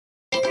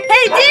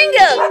Hey,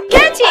 Dingo!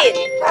 Catch it!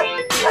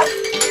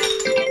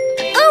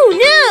 Oh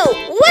no!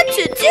 What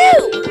to do?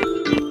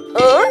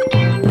 Huh?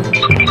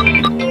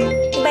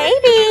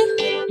 Baby?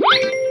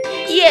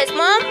 Yes,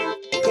 Mom?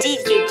 Did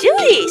you do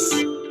this?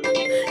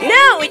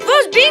 No, it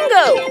was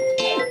Bingo!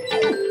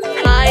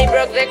 I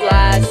broke the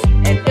glass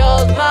and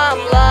told Mom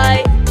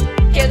lie.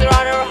 Can't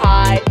run or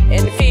hide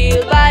and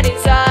feel bad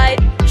inside.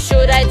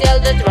 Should I tell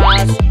the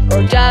truth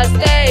or just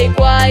stay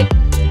quiet?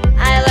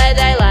 I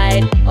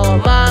lied. Oh,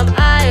 Mom,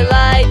 I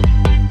lied.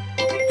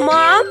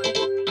 Mom,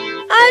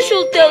 I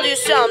should tell you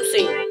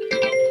something.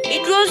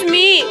 It was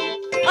me.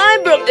 I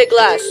broke the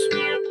glass.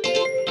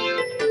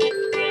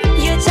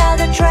 You tell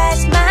the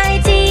truth, my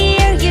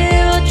dear, you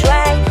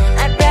try.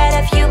 I'm proud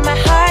of you, my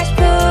heart's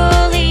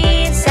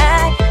fully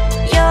inside.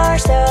 You're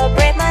so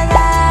brave, my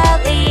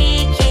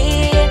lovely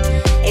kid.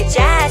 It's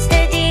just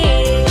a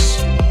dish.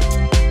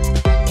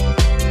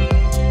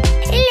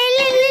 La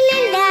la la la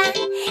la,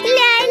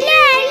 la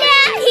la la.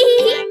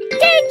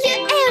 Thank you,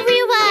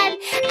 everyone.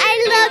 I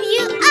love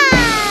you all.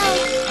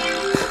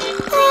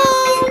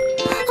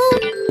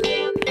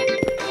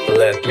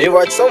 Let me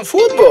watch some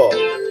football.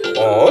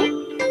 Oh,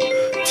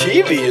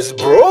 TV is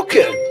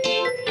broken.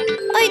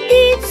 I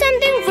did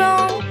something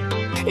wrong.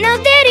 Now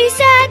Daddy's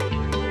sad.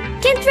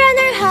 Can't run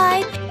or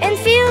hide and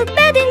feel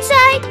bad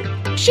inside.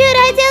 Should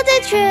I tell the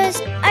truth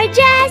or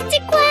just be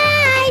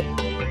quiet?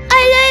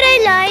 I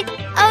lied.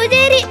 Oh,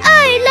 Daddy,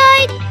 I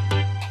lied.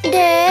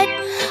 Dad,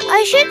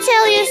 I should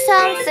tell you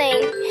something.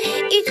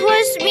 It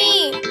was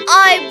me.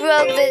 I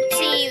broke the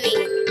TV.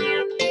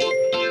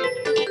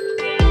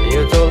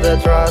 You told the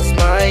truth,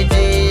 my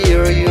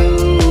dear,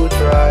 you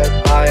tried.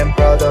 I am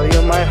proud of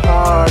you, my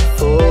heart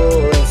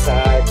full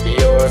inside.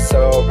 You are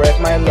so brave,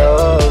 my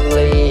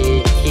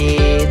lovely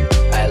kid.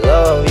 I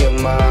love you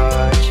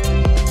much.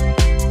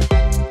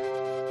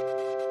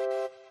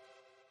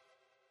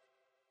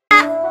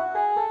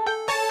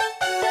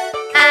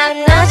 I'm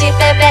nosy,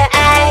 baby,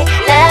 I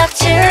love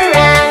to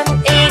run,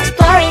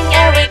 exploring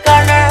every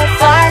corner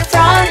far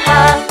from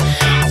home.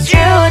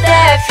 Through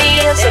the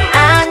fields and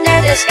under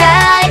the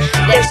sky,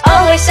 there's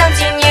always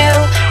something new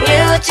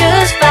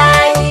to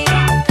spy.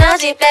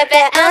 Nosy,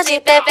 baby,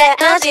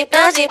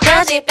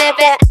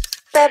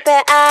 baby,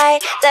 I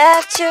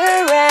love to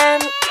run.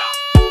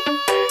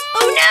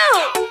 Oh no!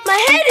 My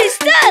head is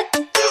stuck!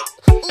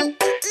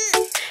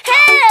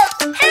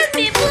 Help! Help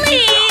me,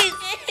 please!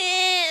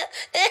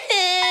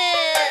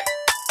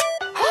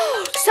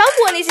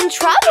 Someone is in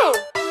trouble!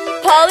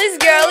 Police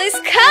girl is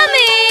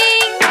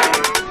coming!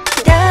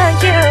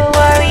 Don't you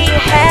worry,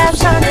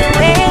 help's on the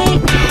way.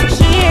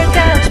 Here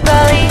comes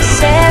police,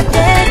 save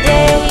the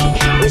day.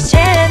 With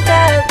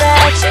gentle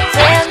touch and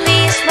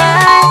friendly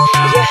smile,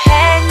 your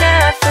hand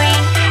not free,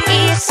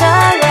 it's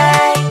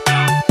alright.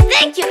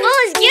 Thank you,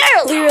 police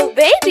girl! Little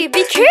baby,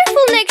 be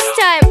careful next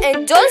time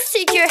and don't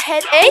stick your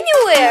head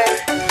anywhere!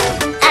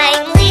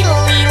 I'm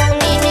little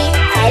Mimi,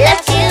 I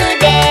love to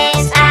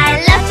dance, I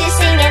love to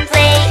sing and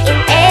play in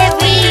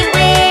every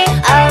way.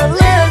 Oh,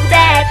 look,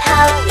 that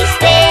house is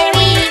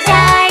very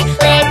dark.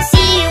 Let's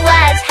see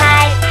what's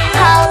hide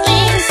all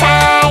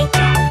inside.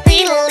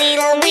 Little,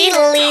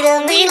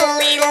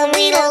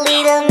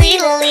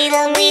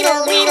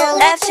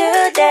 love to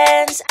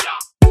dance.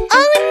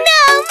 Oh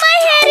no, my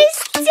head is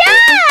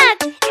stuck!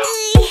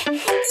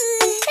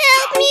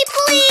 Help me,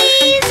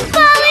 please,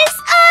 police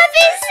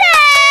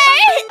officer!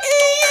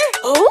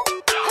 Oh?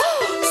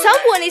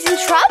 Someone is in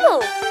trouble!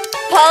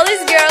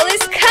 Police girl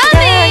is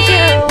coming! Don't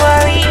you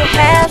worry,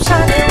 help's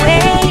on the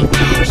way.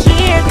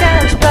 Here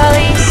comes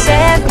police,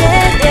 save the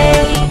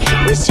day.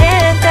 With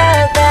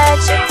gentle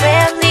touch and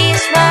friendly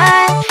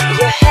smile,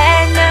 your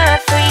hand not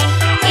free,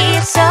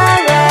 it's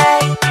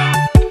alright.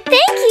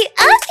 Thank you,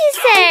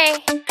 officer!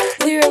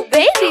 Little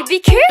baby, be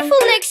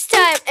careful next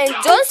time and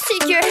don't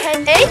stick your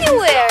head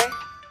anywhere!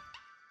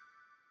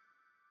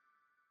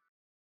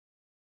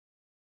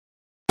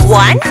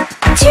 1,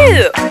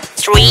 2,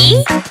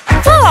 3,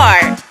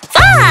 4,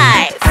 5.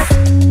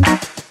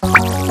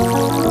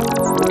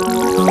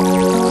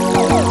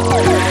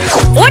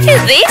 What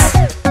is this?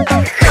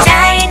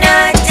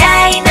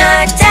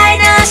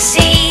 Dino,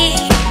 see.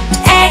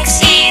 Eggs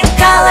in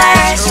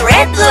colors,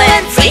 red, blue,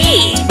 and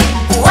free.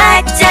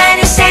 What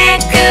dinosaur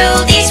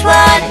could this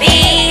one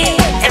be?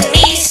 A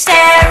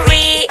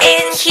mystery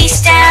in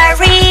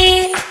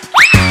history.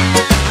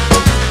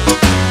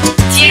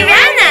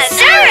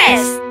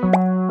 Tyrannosaurus.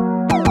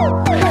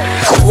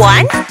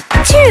 1,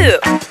 2,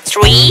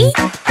 3,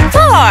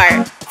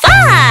 4,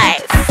 5.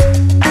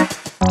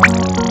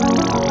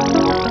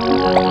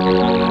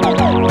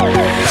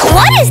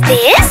 What is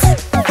this?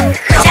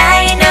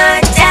 Dino,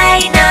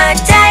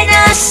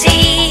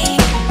 see.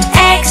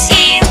 Eggs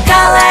in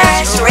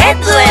colors, red,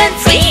 blue, and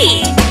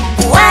free.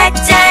 What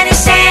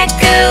dinosaur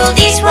could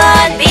this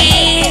one be?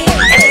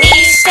 A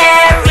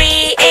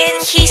mystery in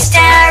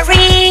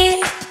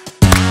history.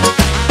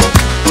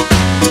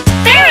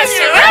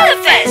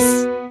 Therosaurus.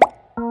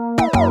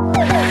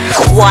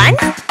 1,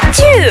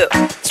 2,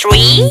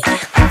 3,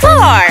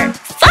 4,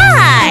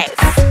 5.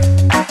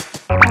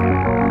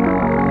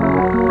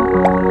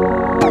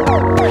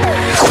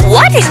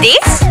 is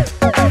this?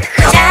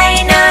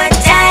 Dino,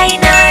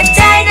 dino,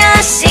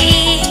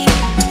 dino-see.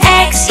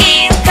 Eggs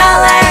in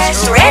colors,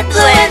 red,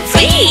 blue, and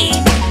free.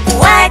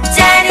 What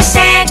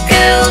dinosaur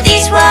could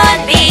this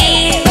one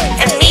be?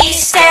 A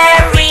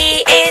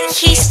mystery in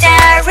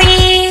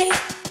history.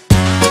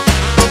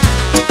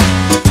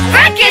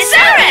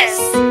 Brachiosaurus!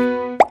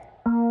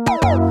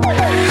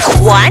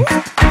 1,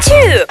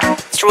 2,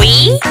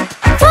 3,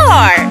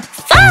 4,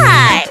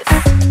 5.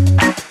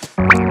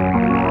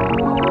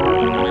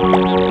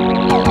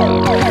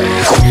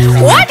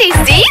 What is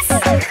this?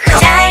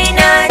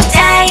 Dino,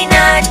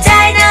 dino,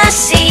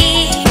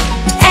 dino-see.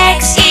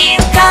 Eggs in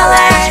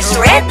colors,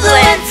 red, blue,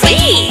 and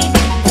free.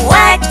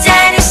 What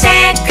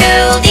dinosaur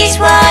could this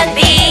one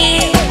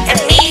be? A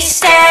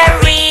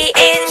mystery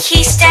in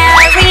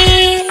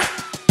history.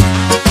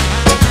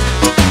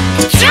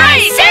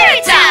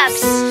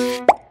 Triceratops!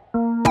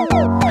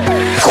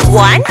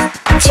 1,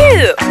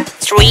 2,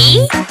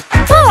 3,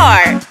 4,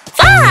 5.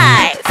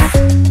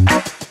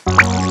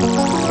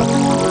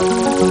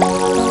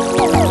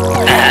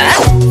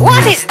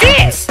 What is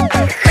this?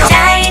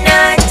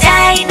 Dino,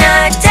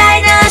 dino,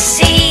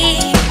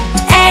 dino-see.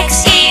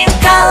 Eggs in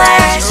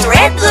colors,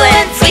 red, blue,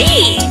 and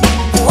free.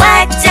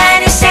 What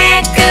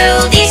dinosaur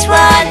could this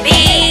one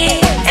be?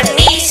 A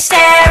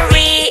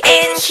mystery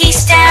in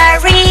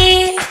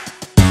history.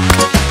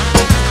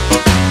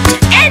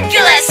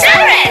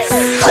 Ankylosaurus!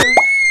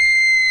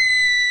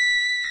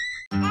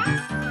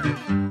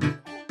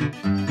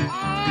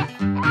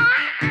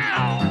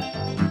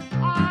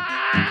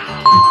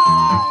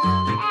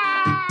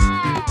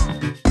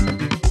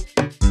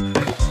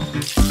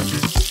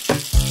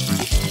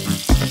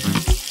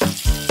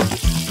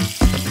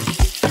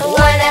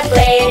 Wanna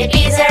play the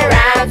pizza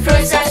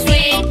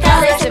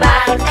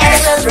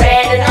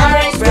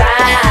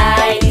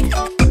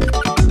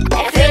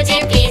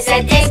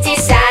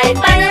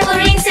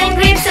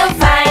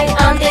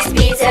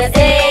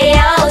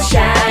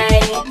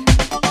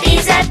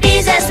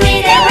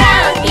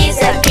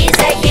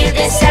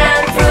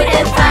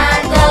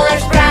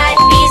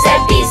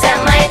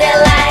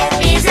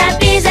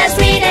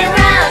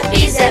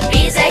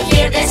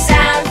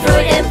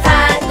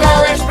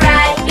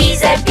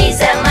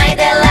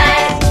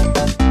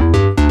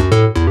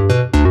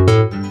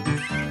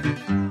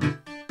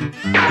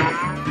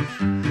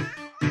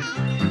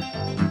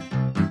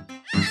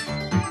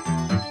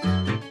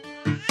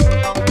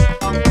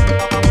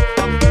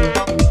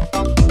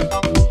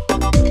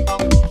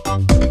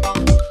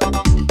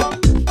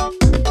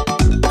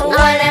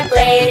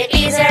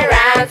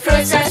round,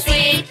 fruits so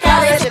sweet,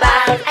 colors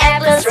about,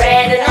 apples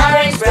red and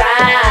orange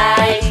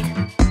bright.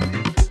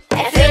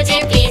 A fruity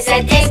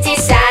pizza, tasty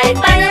side,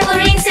 pineapple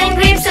rings and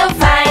grapes so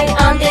fine.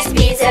 On this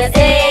pizza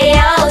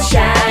they all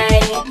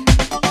shine.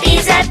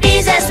 Pizza,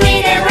 pizza, sweet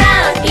and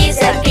round.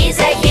 Pizza,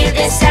 pizza, hear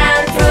the sound.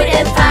 Fruit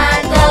and fun,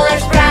 colors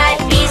bright.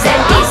 Pizza,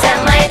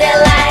 pizza, my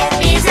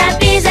delight. Pizza,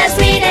 pizza,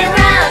 sweet and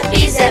round.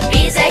 Pizza,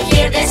 pizza,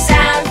 hear the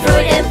sound.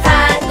 Fruit and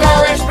fun,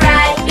 colors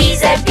bright.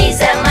 Pizza,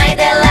 pizza, my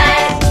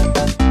delight.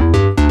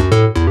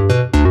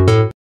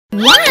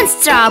 1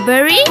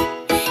 strawberry,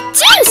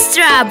 2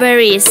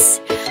 strawberries,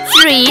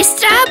 3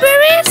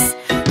 strawberries,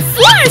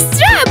 4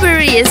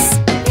 strawberries.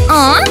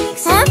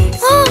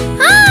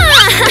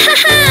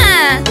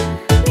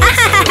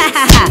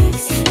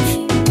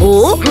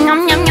 Oh,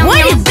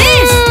 what is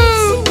this?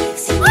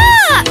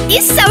 Ah,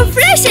 it's so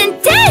fresh and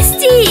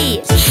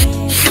tasty.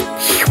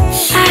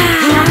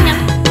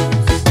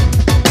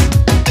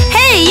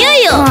 Hey,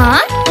 Yo-Yo,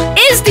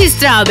 is this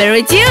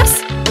strawberry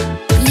juice?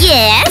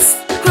 Yes.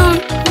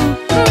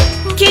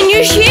 Can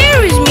you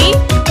share with me?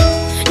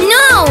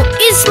 No,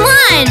 it's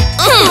mine.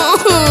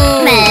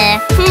 Meh.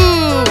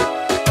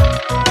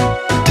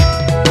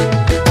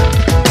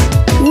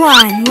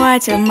 1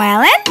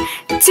 watermelon,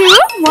 2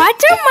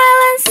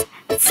 watermelons,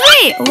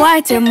 3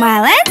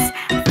 watermelons,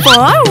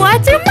 4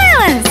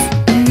 watermelons.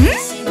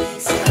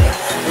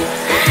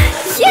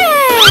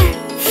 Yeah!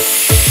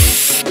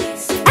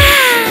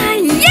 Ah,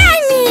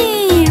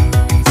 yummy!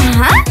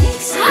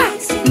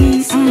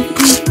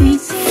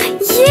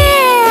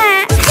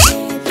 Yeah!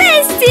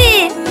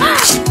 Tasty!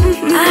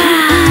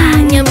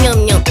 Yum yum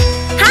yum.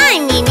 Hi,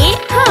 Mimi.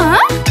 Huh?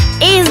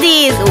 Is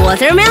this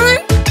watermelon?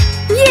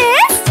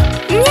 Yes!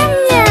 Yum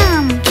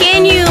yum!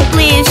 Can you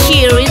please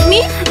share with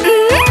me?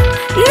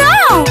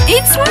 No!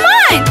 It's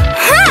mine!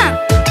 Huh?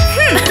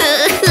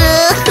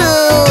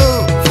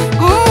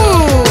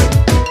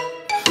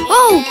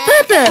 Oh,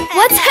 Pepe,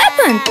 what's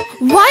happened?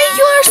 Why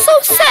you are so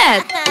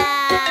sad?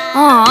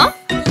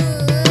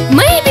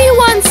 Maybe you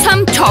want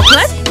some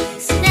chocolate?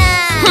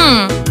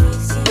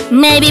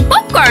 Maybe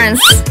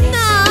popcorns.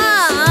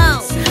 No!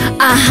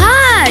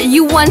 Aha!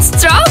 You want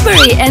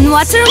strawberry and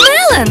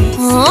watermelon?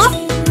 Huh?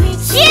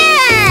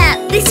 Yeah!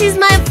 This is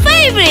my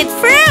favorite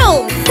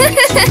fruit.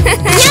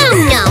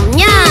 Yum yum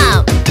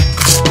yum.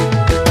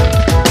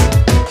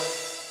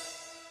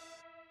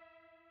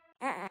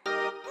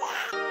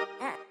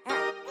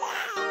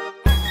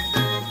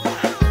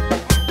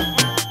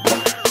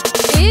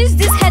 Is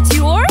this hat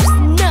yours?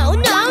 No,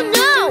 no,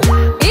 no.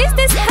 Is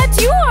this hat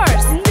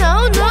yours?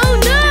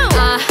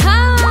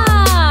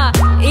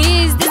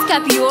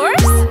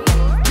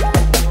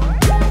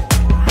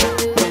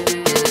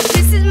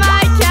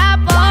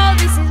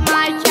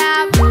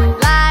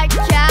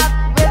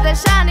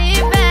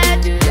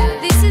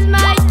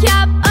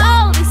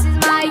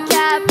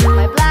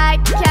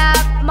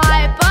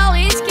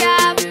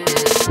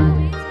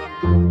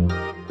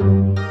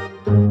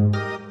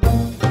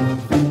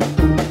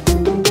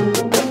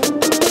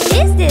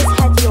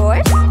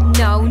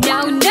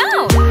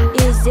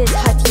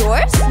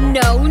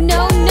 No,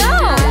 no, no.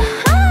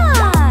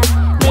 Aha!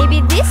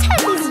 Maybe this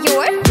hat is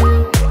yours?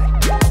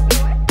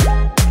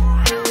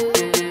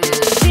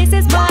 This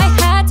is my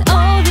hat,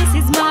 oh, this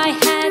is my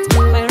hat,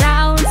 my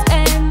round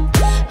and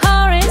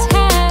orange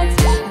hat.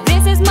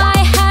 This is my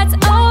hat,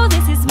 oh,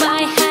 this is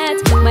my hat,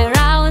 my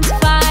round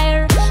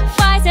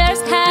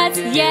firefighter's hat,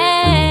 yeah.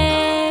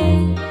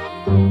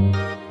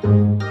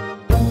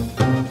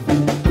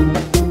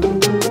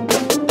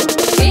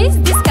 Is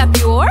this cap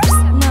yours?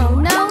 No,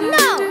 no,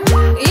 no.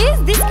 Is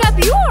this cap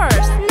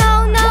yours?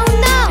 No, no,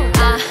 no.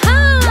 Aha!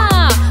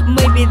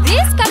 Maybe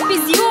this cap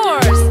is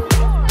yours.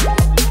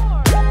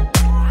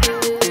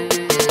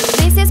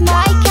 This is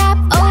my cap,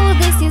 oh,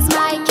 this is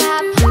my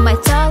cap, my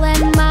tall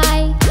and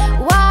my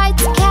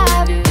white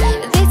cap.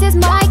 This is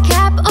my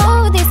cap,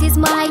 oh, this is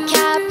my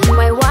cap,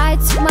 my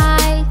white,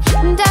 my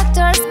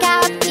doctor's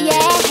cap,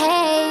 yeah.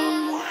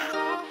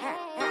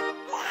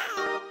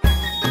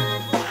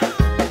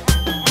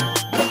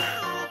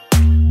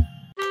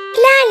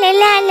 La la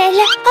la la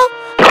la.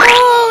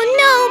 Oh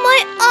no,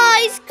 my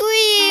ice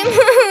cream.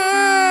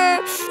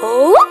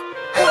 Oh?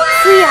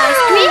 Free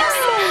ice creams?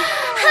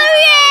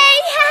 Hooray!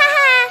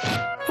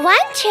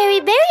 One cherry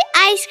berry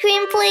ice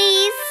cream,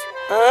 please.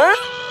 Huh?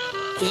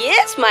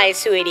 Yes, my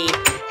sweetie.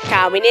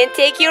 Come in and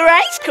take your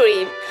ice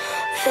cream.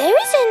 There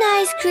is an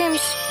ice cream.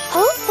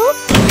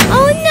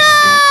 Oh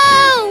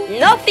no!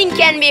 Nothing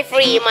can be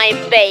free, my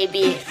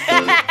baby.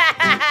 Help!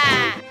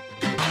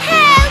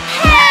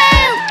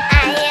 Help!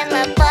 I am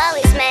a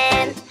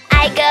policeman.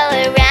 I go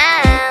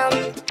around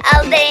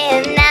all day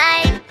and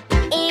night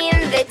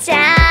in the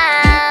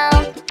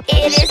town.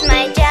 It is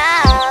my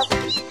job.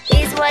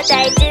 Is what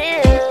I do.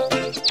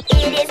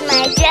 It is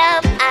my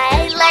job.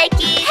 I like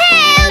it.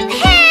 Help!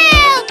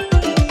 Help!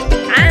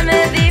 I'm a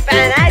thief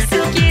and I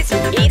steal kids.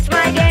 It's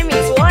my game,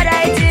 it's what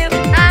I do.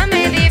 I'm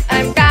a thief,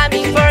 I'm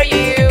coming for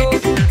you.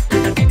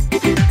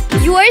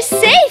 You are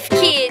safe,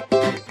 kid.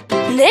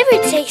 Never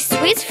take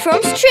sweets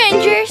from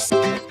strangers.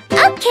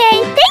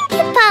 Okay, thank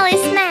you,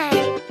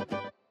 policeman.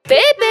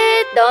 Baby,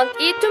 don't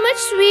eat too much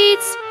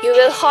sweets. You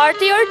will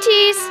hurt your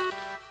teeth.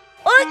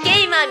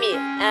 Okay, mommy.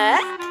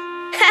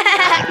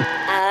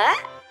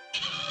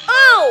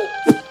 Oh!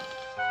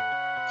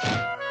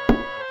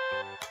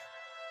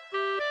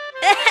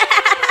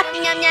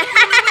 Yum, yum.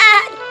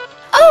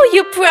 Oh,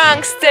 you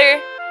prankster.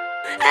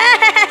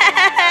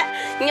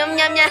 Yum,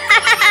 yum, yum.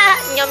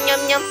 Yum,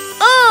 yum, yum.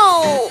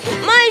 Oh,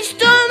 my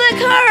stomach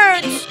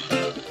hurts.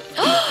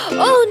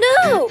 Oh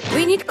no,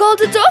 we need to call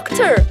the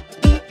doctor.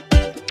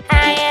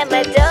 I am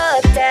a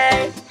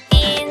doctor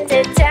in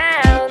the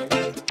town.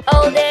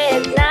 All day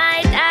and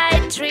night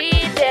I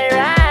treat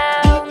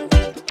around.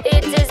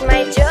 It is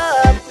my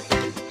job.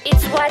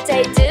 It's what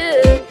I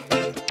do.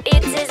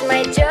 It is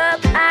my job.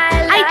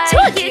 I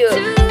told like you,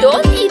 it too.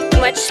 don't eat too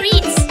much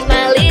sweets.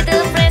 My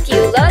little friend,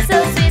 you love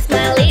so sweet.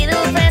 My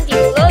little friend,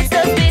 you love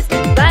so sweet.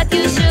 But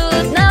you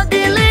should know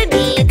the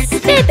limits.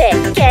 Baby,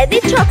 candy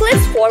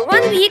chocolates for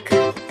 1 week.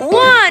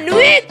 1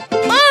 week?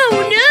 Oh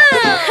no!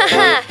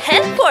 Haha,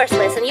 health course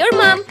lesson your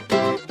mom.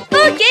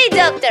 Okay,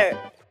 doctor.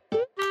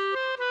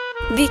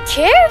 Be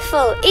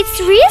careful, it's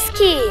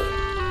risky.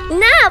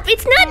 No,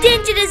 it's not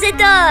dangerous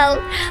at all.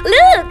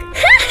 Look.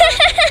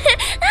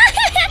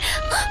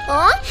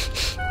 Huh?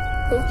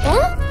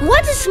 Huh?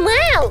 What a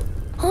smell?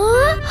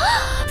 Huh?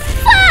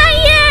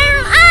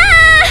 Fire!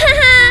 Ah!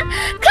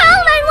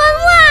 Call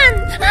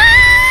 911! Ah!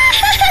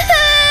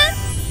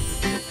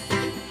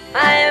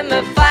 I am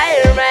a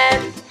fireman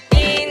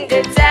in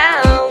the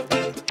town.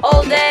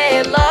 All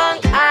day long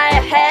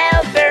I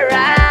help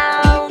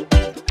around.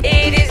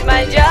 It is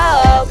my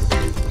job.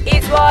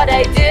 It's what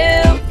I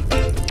do.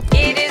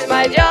 It is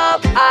my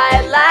job.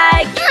 I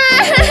like it.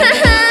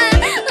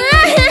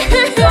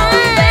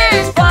 Don't play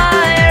with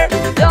fire.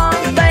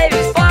 Don't play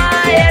with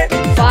fire.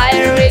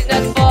 Fire is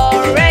not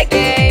for a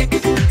game.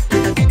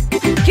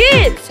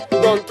 Kids,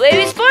 don't play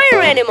with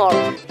fire anymore.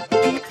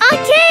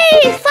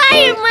 Okay,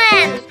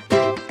 fireman!